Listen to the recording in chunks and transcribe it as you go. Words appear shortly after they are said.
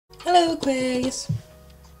Hello, Aquarius.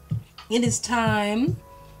 It is time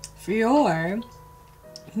for your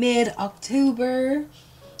mid-October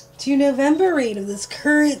to November read of this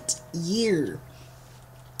current year.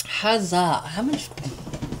 Huzzah. How much?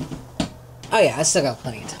 Oh yeah, I still got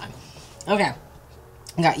plenty of time. Okay.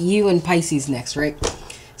 I got you and Pisces next, right?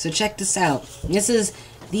 So check this out. This is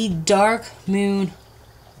the Dark Moon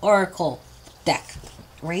Oracle deck,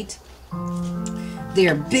 right? They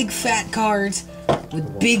are big fat cards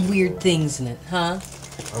with big weird things in it, huh?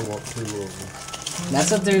 I want 2 of them. That's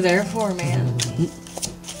what they're there for, man.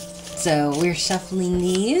 So we're shuffling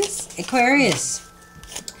these. Aquarius.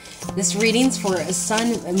 This reading's for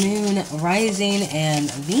Sun, Moon, Rising, and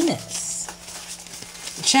Venus.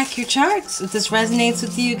 Check your charts. If this resonates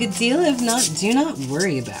with you, good deal. If not, do not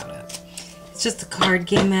worry about it. It's just a card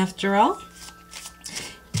game after all.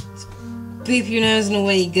 Beep your nose and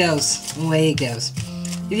away it goes. Away it goes.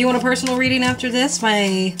 If you want a personal reading after this,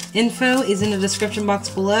 my info is in the description box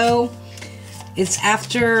below. It's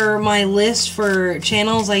after my list for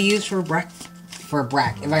channels I use for if I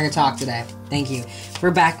could talk today. Thank you.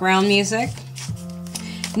 For background music.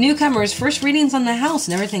 Newcomers, first readings on the house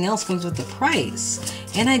and everything else comes with the price.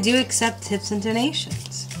 And I do accept tips and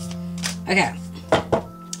donations. Okay.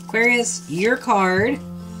 Aquarius, your card.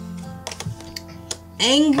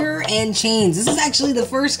 Anger and Chains. This is actually the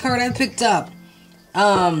first card I picked up.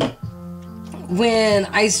 When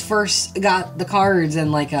I first got the cards and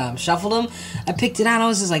shuffled them, I picked it out and I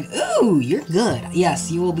was just like, ooh, you're good. Yes,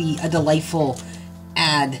 you will be a delightful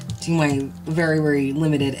add to my very, very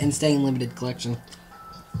limited and staying limited collection.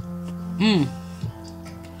 I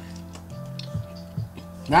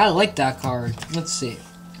like that card. Let's see.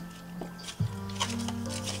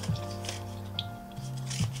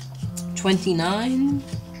 29.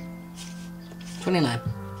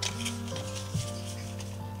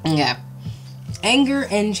 Okay. Anger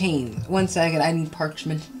and Chains. 1 second, I need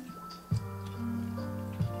parchment.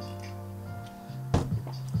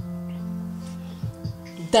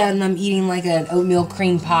 Then I'm eating like an oatmeal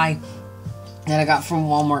cream pie that I got from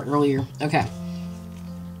Walmart earlier. Okay.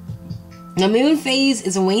 The moon phase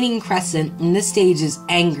is a waning crescent, and this stage is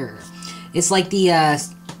anger. It's like the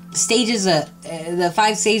stages of the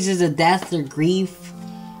 5 stages of death or grief.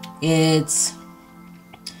 It's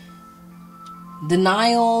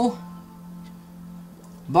denial,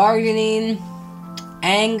 bargaining,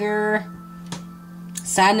 anger,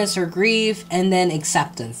 sadness or grief, and then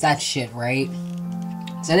acceptance. That's shit, right?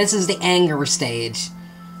 So this is the anger stage.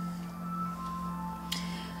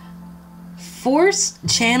 Force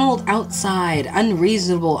channeled outside,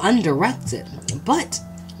 unreasonable, undirected, but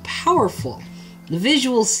powerful. The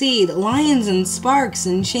visual seed, lions and sparks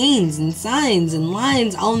and chains and signs and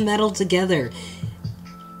lines all meddled together.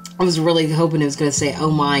 I was really hoping it was going to say,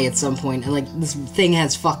 oh my, at some point. And this thing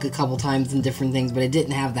has fuck a couple times in different things, but it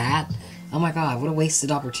didn't have that. Oh my god, what a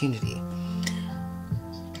wasted opportunity.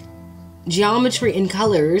 Geometry and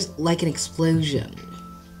colors like an explosion.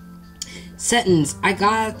 Sentence, I've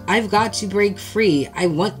got to break free. I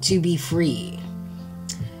want to be free.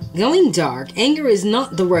 Going dark, anger is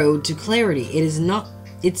not the road to clarity. It's not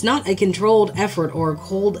a controlled effort or a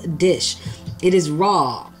cold dish. It is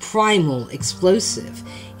raw, primal, explosive.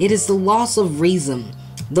 It is the loss of reason,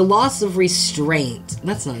 the loss of restraint.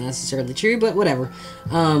 That's not necessarily true, but whatever.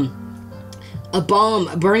 A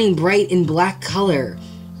bomb burning bright in black color.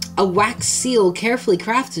 A wax seal carefully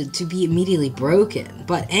crafted to be immediately broken.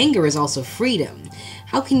 But anger is also freedom.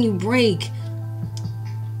 How can you break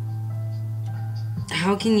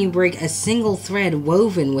a single thread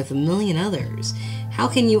woven with a million others? How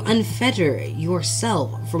can you unfetter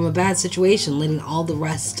yourself from a bad situation, letting all the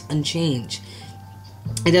rest unchange?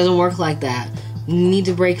 It doesn't work like that. You need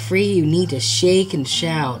to break free. You need to shake and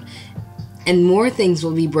shout. And more things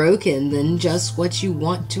will be broken than just what you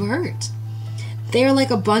want to hurt. They are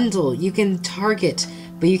like a bundle. You can target,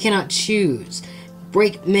 but you cannot choose.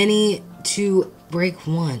 Break many to break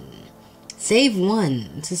one. Save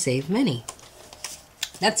one to save many.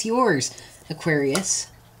 That's yours,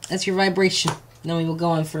 Aquarius. That's your vibration. Then we will go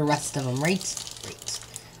on for the rest of them, right? Right.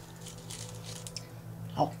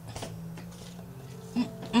 Oh.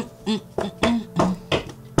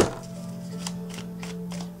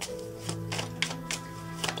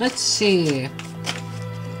 Let's see.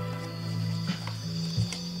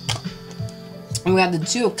 We have the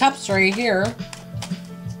 2 of Cups right here.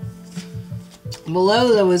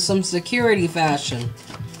 Below there was some security fashion.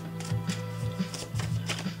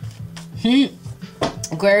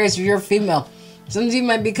 Aquarius, if you're female, somebody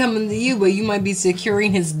might be coming to you, but you might be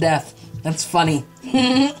securing his death. That's funny.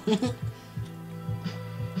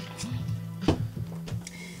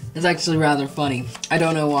 The It's actually rather funny. I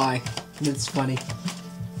don't know why. It's funny.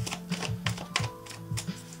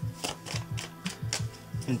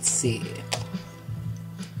 Let's see.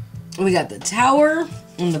 We got the Tower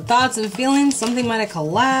and the thoughts and feelings. Something might have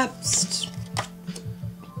collapsed.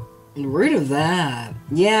 Root of that.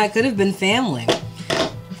 Yeah, it could have been family.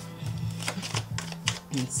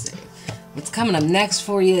 Let's see. What's coming up next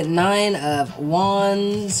for you? 9 of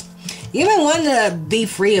Wands. You've been wanting to be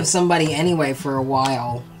free of somebody anyway for a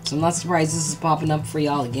while. So I'm not surprised this is popping up for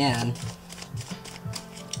y'all again.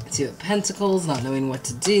 2 of Pentacles, not knowing what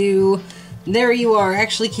to do. There you are,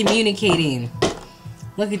 actually communicating.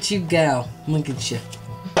 Look at you go. Look at you.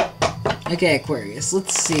 Okay, Aquarius,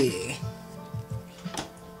 let's see.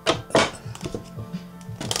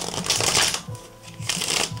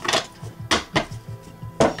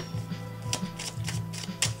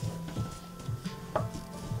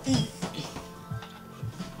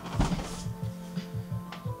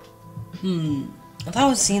 I thought I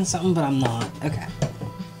was seeing something, but I'm not. Okay.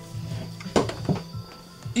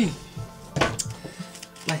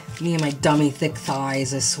 Me and my dummy thick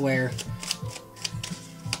thighs, I swear.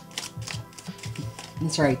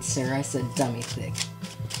 That's right, sir. I said dummy thick.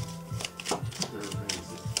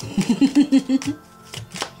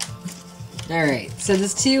 Alright, so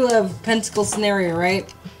this 2 of Pentacles scenario,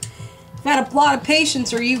 right? You've had a lot of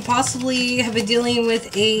patience, or you possibly have been dealing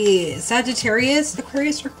with a Sagittarius,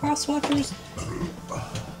 Aquarius, or Crosswatchers,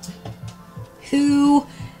 who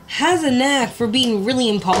has a knack for being really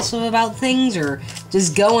impulsive about things, or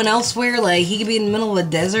just going elsewhere. Like, he could be in the middle of a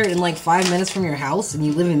desert in like 5 minutes from your house, and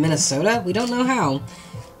you live in Minnesota. We don't know how.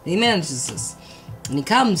 But he manages this. And he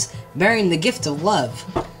comes bearing the gift of love.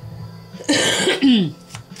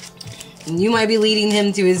 And you might be leading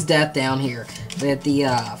him to his death down here with the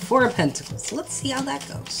 4 of Pentacles. So let's see how that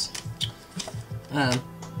goes.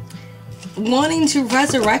 Wanting to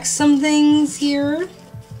resurrect some things here.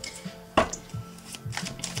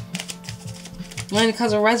 Wanting to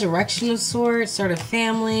cause a resurrection of sorts, start a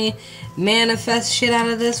family, manifest shit out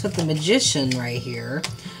of this with the Magician right here.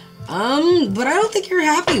 But I don't think you're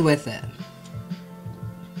happy with it.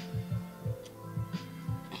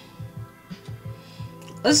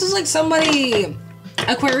 This is like somebody,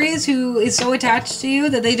 Aquarius, who is so attached to you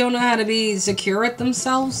that they don't know how to be secure at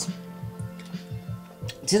themselves.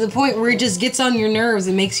 To the point where it just gets on your nerves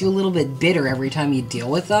and makes you a little bit bitter every time you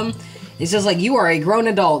deal with them. It's just like, you are a grown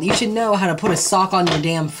adult. You should know how to put a sock on your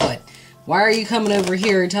damn foot. Why are you coming over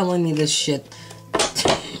here telling me this shit?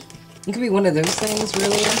 It could be one of those things,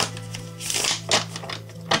 really.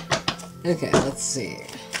 Okay, let's see.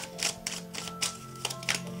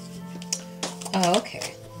 Oh,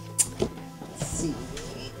 okay. Let's see.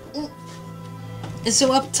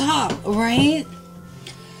 So up top, right?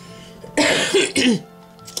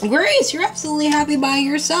 Aquarius, you're absolutely happy by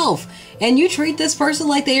yourself. And you treat this person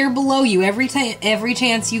like they are below you every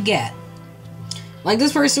chance you get. Like,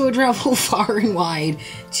 this person would travel far and wide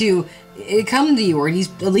to come to you, or at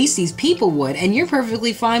least these people would, and you're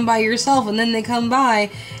perfectly fine by yourself, and then they come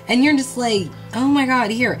by, and you're just like, oh my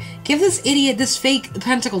god, here, give this idiot this fake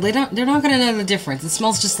pentacle. They're not gonna know the difference. It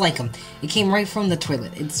smells just like them. It came right from the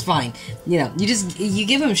toilet. It's fine. You know, you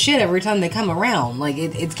give them shit every time they come around. Like,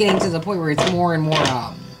 it's getting to the point where it's more and more,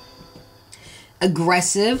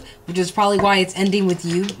 aggressive, which is probably why it's ending with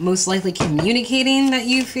you most likely communicating that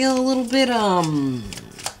you feel a little bit,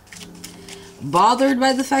 bothered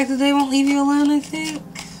by the fact that they won't leave you alone, I think.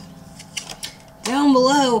 Down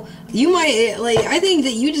below, you might, like, I think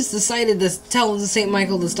that you just decided to tell St.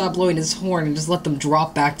 Michael to stop blowing his horn and just let them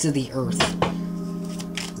drop back to the earth.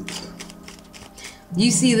 You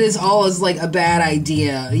see this all as, like, a bad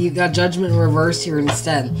idea. You got judgment reversed here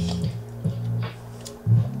instead.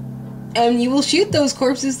 And you will shoot those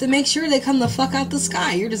corpses to make sure they come the fuck out the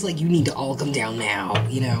sky. You're just like, you need to all come down now.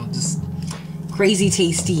 You know, just crazy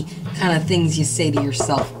tasty kind of things you say to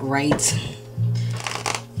yourself, right?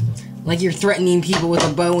 Like you're threatening people with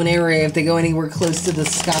a bow and arrow if they go anywhere close to the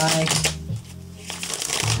sky.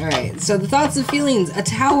 Alright, so the thoughts and feelings. A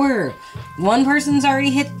tower. One person's already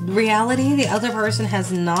hit reality, the other person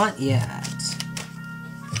has not yet.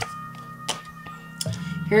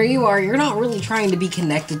 Here you are, you're not really trying to be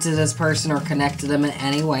connected to this person or connect to them in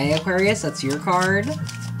any way, Aquarius. That's your card.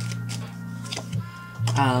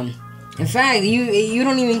 In fact, you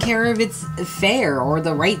don't even care if it's fair or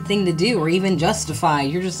the right thing to do or even justified.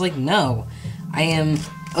 You're just like, no, I am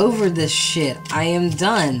over this shit. I am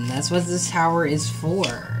done. That's what this tower is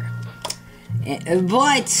for.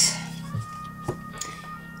 But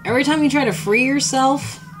every time you try to free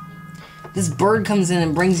yourself, this bird comes in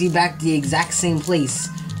and brings you back to the exact same place.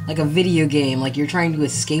 Like a video game, like you're trying to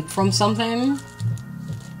escape from something.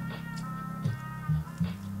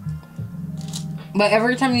 But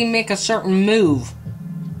every time you make a certain move,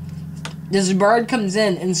 this bird comes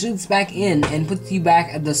in and swoops back in and puts you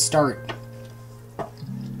back at the start.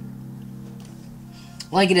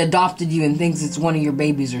 Like it adopted you and thinks it's one of your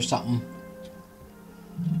babies or something.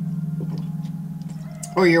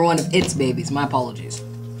 Or you're one of its babies. My apologies.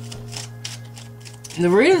 The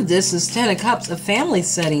root of this is 10 of Cups, a family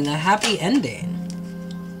setting, a happy ending.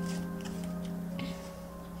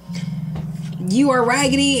 You are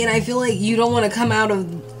raggedy, and I feel like you don't want to come out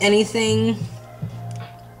of anything.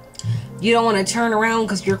 You don't want to turn around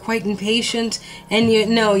because you're quite impatient. And you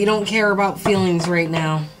don't care about feelings right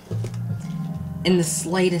now. In the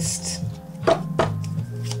slightest.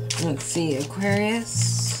 Let's see,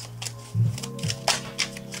 Aquarius.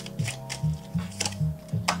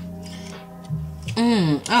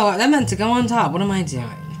 Oh, that meant to go on top. What am I doing?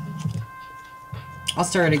 I'll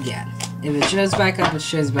start again. If it shows back up, it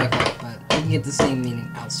shows back up. But you can get the same meaning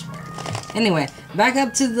elsewhere. Anyway, back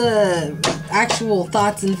up to the actual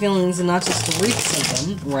thoughts and feelings and not just the roots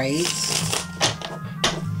of them, right?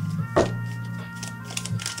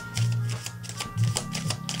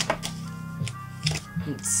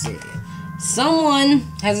 Let's see. Someone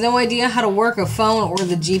has no idea how to work a phone or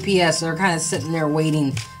the GPS. So they're kind of sitting there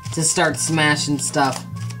waiting to start smashing stuff.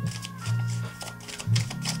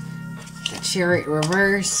 The Chariot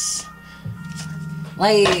reverse.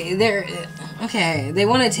 Like, okay, they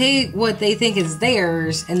want to take what they think is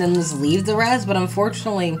theirs and then just leave the rest, but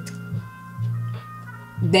unfortunately,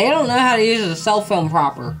 they don't know how to use a cell phone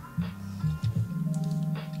proper.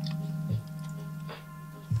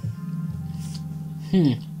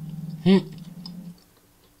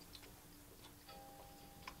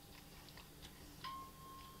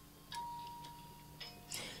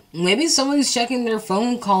 Maybe someone's checking their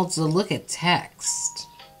phone call to look at text.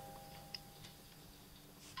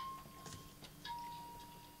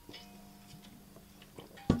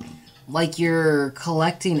 Like you're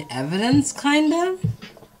collecting evidence, kind of?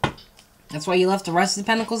 That's why you left the rest of the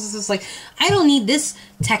Pentacles. It's just like, I don't need this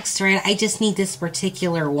text thread, I just need this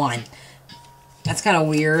particular one. That's kind of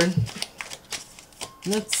weird.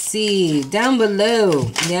 Let's see. Down below,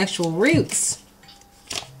 the actual roots.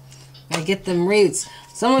 Gotta get them roots.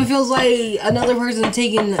 Someone feels like another person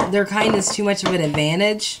taking their kindness too much of an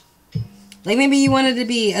advantage. Like maybe you wanted to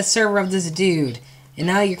be a server of this dude, and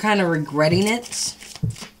now you're kind of regretting it.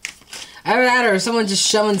 Either that or someone just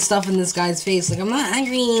shoving stuff in this guy's face. Like, I'm not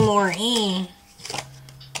hungry anymore.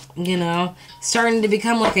 You know? Starting to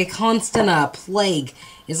become like a constant plague.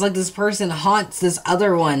 It's like this person haunts this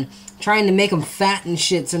other one, trying to make him fat and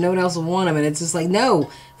shit so no one else will want him. And it's just like,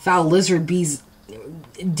 no, foul lizard bees,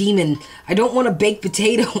 demon. I don't want a baked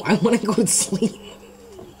potato. I want to go to sleep.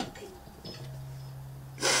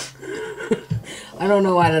 I don't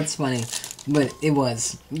know why that's funny, but it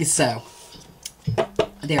was. So,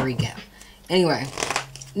 there we go. Anyway,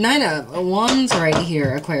 9 of Wands right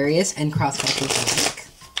here, Aquarius, and cross-back back.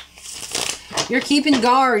 You're keeping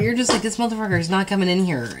guard. You're just like, this motherfucker is not coming in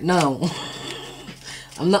here. No.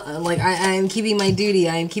 I'm not, like, I am keeping my duty.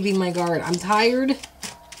 I am keeping my guard. I'm tired,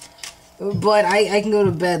 but I can go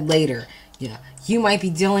to bed later. Yeah. You might be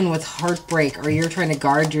dealing with heartbreak, or you're trying to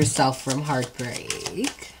guard yourself from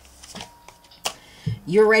heartbreak.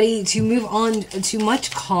 You're ready to move on to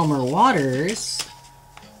much calmer waters.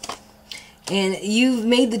 And you've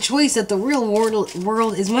made the choice that the real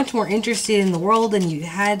world is much more interested in the world than you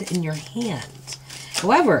had in your hand.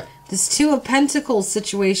 However, this 2 of Pentacles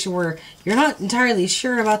situation where you're not entirely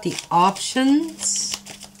sure about the options.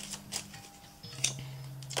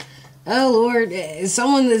 Oh Lord,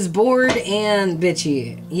 someone is bored and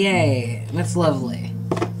bitchy. Yay, that's lovely.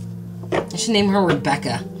 I should name her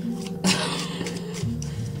Rebecca.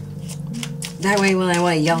 That way when I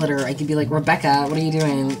want to yell at her, I could be like, Rebecca, what are you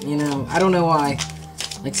doing? You know, I don't know why.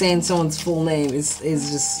 Like, saying someone's full name is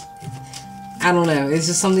just, I don't know. It's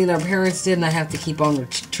just something our parents did, and I have to keep on the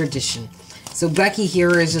tradition. So Becky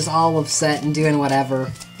here is just all upset and doing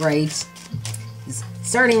whatever, right?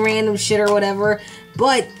 Starting random shit or whatever.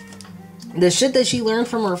 But the shit that she learned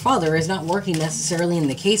from her father is not working necessarily in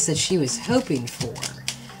the case that she was hoping for.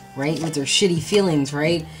 Right? With her shitty feelings,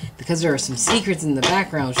 right? Because there are some secrets in the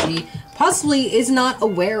background she possibly is not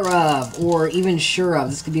aware of or even sure of.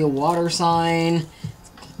 This could be a water sign.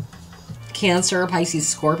 Cancer, Pisces,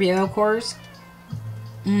 Scorpio, of course.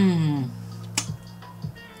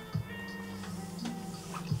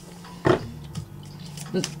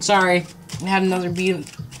 Sorry. I had another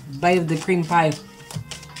bite of the cream pie.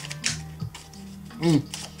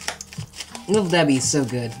 Little Debbie's so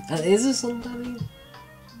good. Is this Little Debbie?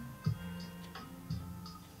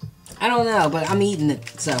 I don't know, but I'm eating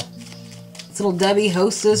it, so. This little Debbie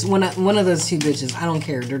hostess, one of those two bitches. I don't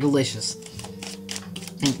care. They're delicious.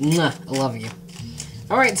 Mwah, I love you.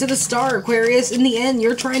 Alright, to the star, Aquarius. In the end,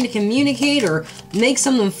 you're trying to communicate or make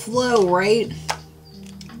something flow, right?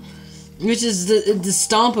 Which is the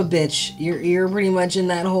stomp a bitch. You're pretty much in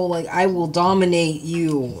that whole, like, I will dominate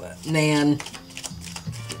you, man.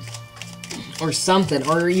 Or something.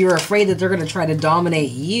 Or you're afraid that they're going to try to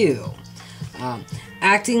dominate you.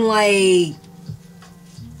 Acting like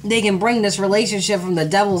they can bring this relationship from the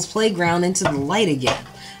devil's playground into the light again.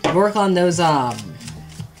 Work on those,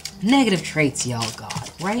 negative traits y'all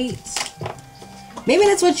got, right? Maybe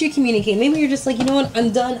that's what you communicate. Maybe you're just like, you know what,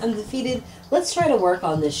 I'm done, I'm defeated. Let's try to work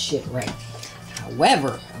on this shit, right?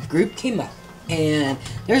 However, a group came up, and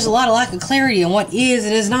there's a lot of lack of clarity on what is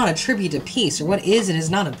and is not a tribute to peace, or what is and is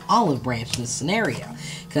not an olive branch in this scenario.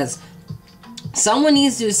 Because someone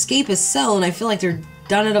needs to escape a cell, and I feel like they're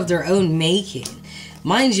done it of their own making.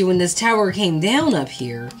 Mind you, when this tower came down up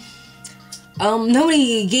here,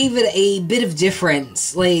 nobody gave it a bit of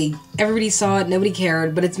difference. Like, everybody saw it, nobody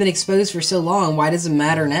cared, but it's been exposed for so long, why does it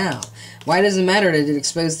matter now? Why does it matter that it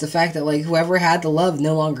exposed the fact that, like, whoever had the love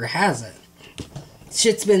no longer has it?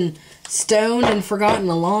 Shit's been stoned and forgotten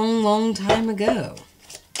a long, long time ago.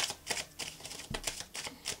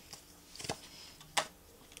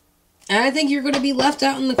 And I think you're going to be left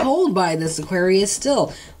out in the cold by this, Aquarius,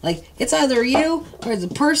 still. Like, it's either you or the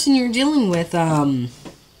person you're dealing with, No,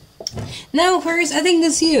 Aquarius, I think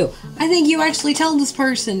it's you. I think you actually tell this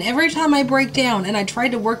person, every time I break down and I try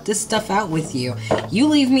to work this stuff out with you, you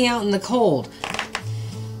leave me out in the cold.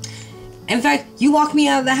 In fact, you lock me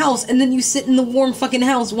out of the house and then you sit in the warm fucking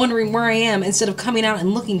house wondering where I am instead of coming out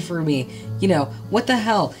and looking for me. You know, what the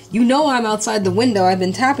hell? You know I'm outside the window. I've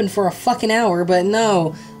been tapping for a fucking hour, but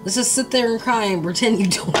no. Let's just sit there and cry and pretend you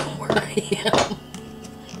don't know where I am.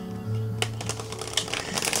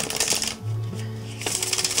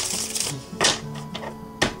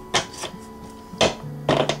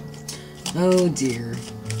 Oh dear.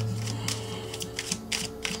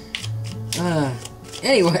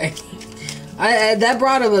 Anyway, that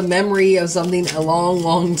brought up a memory of something a long,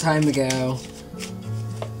 long time ago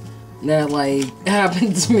that, like,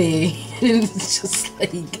 happened to me. And it's just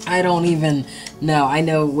like, I don't even know. I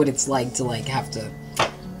know what it's like to, like, have to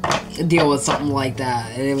deal with something like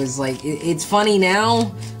that. And it was like, it's funny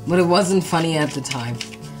now, but it wasn't funny at the time.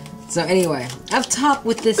 So anyway, up top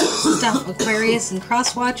with this stuff, Aquarius and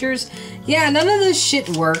Crosswatchers, yeah, none of this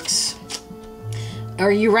shit works.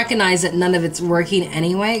 Or you recognize that none of it's working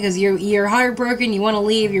anyway, because you're heartbroken, you want to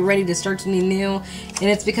leave, you're ready to start something new, and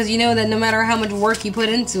it's because you know that no matter how much work you put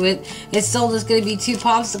into it, it's still just going to be two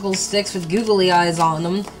popsicle sticks with googly eyes on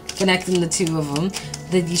them, connecting the two of them,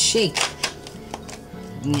 that you shake.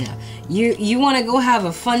 Yeah. You want to go have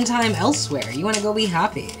a fun time elsewhere. You want to go be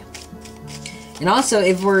happy. And also,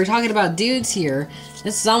 if we're talking about dudes here,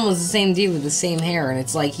 this is almost the same dude with the same hair, and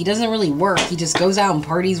it's like, he doesn't really work, he just goes out and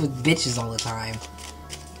parties with bitches all the time.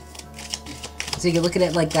 So you can look at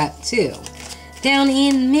it like that, too. Down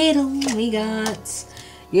in the middle, we got...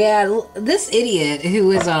 Yeah, this idiot who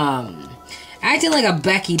is, acting like a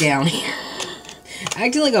Becky down here.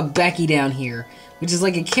 Acting like a Becky down here, which is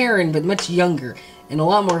like a Karen, but much younger, and a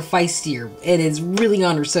lot more feistier, and is really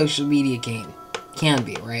on her social media game. Can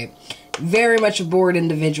be, right? Very much a bored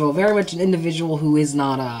individual. Very much an individual who is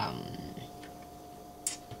not,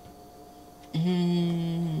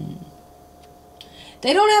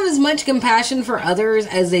 They don't have as much compassion for others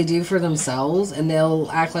as they do for themselves, and they'll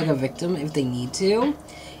act like a victim if they need to,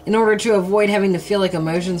 in order to avoid having to feel like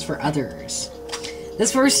emotions for others.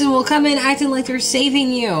 This person will come in acting like they're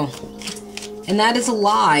saving you, and that is a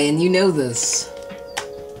lie, and you know this.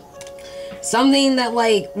 Something that,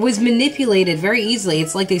 like, was manipulated very easily.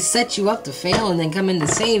 It's like they set you up to fail and then come in to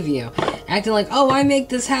save you. Acting like, oh, I make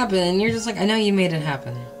this happen. And you're just like, I know you made it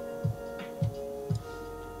happen.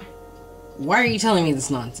 Why are you telling me this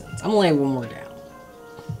nonsense? I'm gonna lay one more down.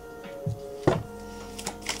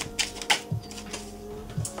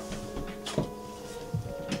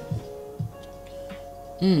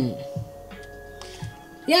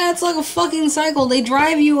 Yeah, it's like a fucking cycle. They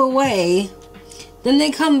drive you away. Then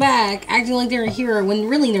they come back, acting like they're a hero, when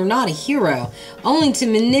really they're not a hero. Only to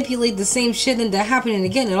manipulate the same shit into happening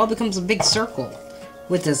again. It all becomes a big circle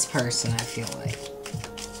with this person, I feel like.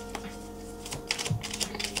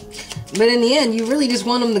 But in the end, you really just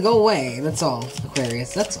want them to go away. That's all,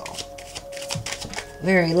 Aquarius, that's all.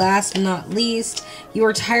 Very last but not least, you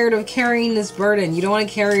are tired of carrying this burden. You don't want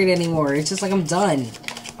to carry it anymore. It's just like, I'm done.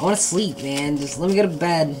 I want to sleep, man. Just let me go to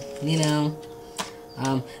bed, you know.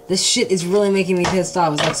 This shit is really making me pissed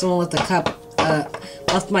off. It's like someone left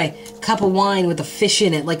my cup of wine with a fish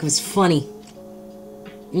in it like it was funny.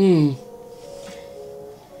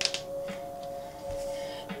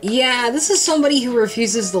 Yeah, this is somebody who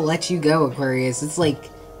refuses to let you go, Aquarius. It's like,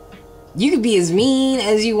 you could be as mean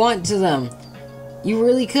as you want to them. You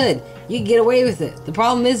really could. You could get away with it. The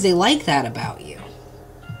problem is they like that about you.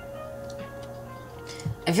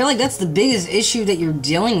 I feel like that's the biggest issue that you're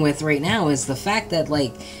dealing with right now, is the fact that,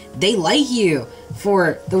 like, they like you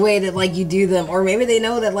for the way that, like, you do them. Or maybe they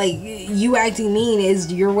know that, like, you acting mean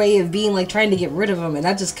is your way of being, like, trying to get rid of them. And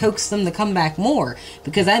that just coaxes them to come back more.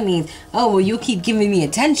 Because that means, oh, well, you'll keep giving me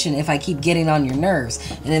attention if I keep getting on your nerves.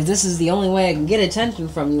 And if this is the only way I can get attention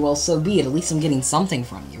from you, well, so be it. At least I'm getting something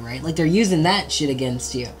from you, right? Like, they're using that shit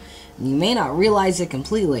against you. And you may not realize it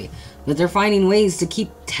completely, but they're finding ways to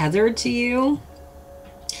keep tethered to you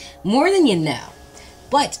more than you know.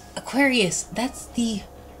 But, Aquarius, that's the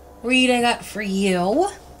read I got for you.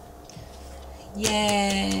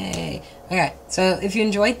 Yay. Okay, so if you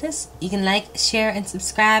enjoyed this, you can like, share, and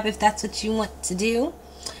subscribe if that's what you want to do.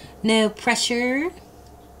 No pressure.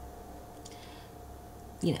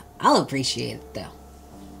 You know, I'll appreciate it, though.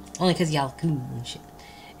 Only because y'all cool and shit.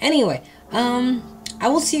 Anyway, I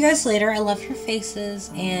will see you guys later. I love your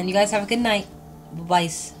faces, and you guys have a good night.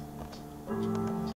 Bye-bye.